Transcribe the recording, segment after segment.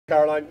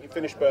Caroline, you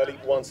finished Burghley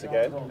once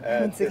again.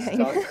 Once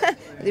again.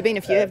 There've been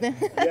a few, haven't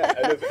there?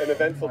 Yeah, an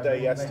eventful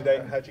day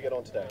yesterday. How'd you get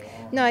on today?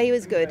 No, he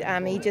was good.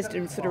 He just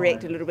sort of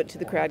reacted a little bit to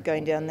the crowd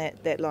going down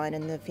that line,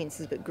 and the fence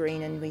is a bit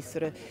green, and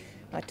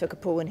I took a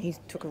pull and he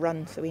took a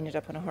run, so we ended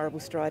up on a horrible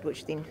stride,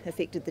 which then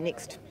affected the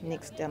next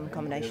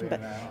combination. But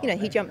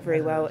he jumped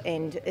very well,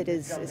 and it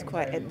is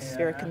quite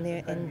atmospheric in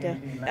there. And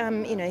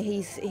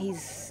he's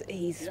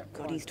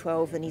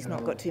 12 and he's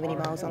not got too many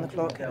miles on the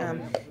clock.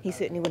 He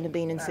certainly wouldn't have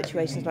been in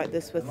situations like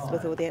this with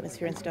all the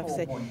atmosphere and stuff.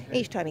 So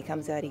each time he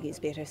comes out, he gets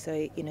better. So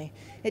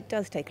it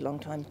does take a long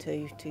time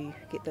to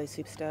get those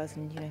superstars,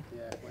 and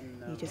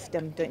you just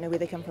don't know where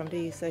they come from, do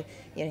you? So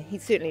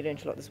he's certainly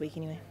learned a lot this week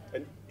anyway.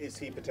 And is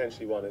he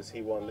potentially one? Is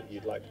he one that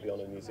you'd like to be on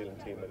a New Zealand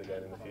team with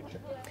again in the future?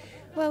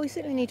 Well, we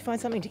certainly need to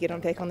find something to get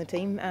back on the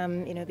team.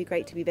 It'd be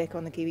great to be back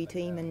on the Kiwi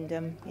team, and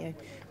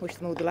wish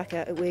them all the luck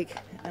out at work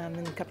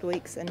in a couple of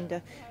weeks, and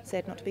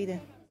sad not to be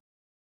there.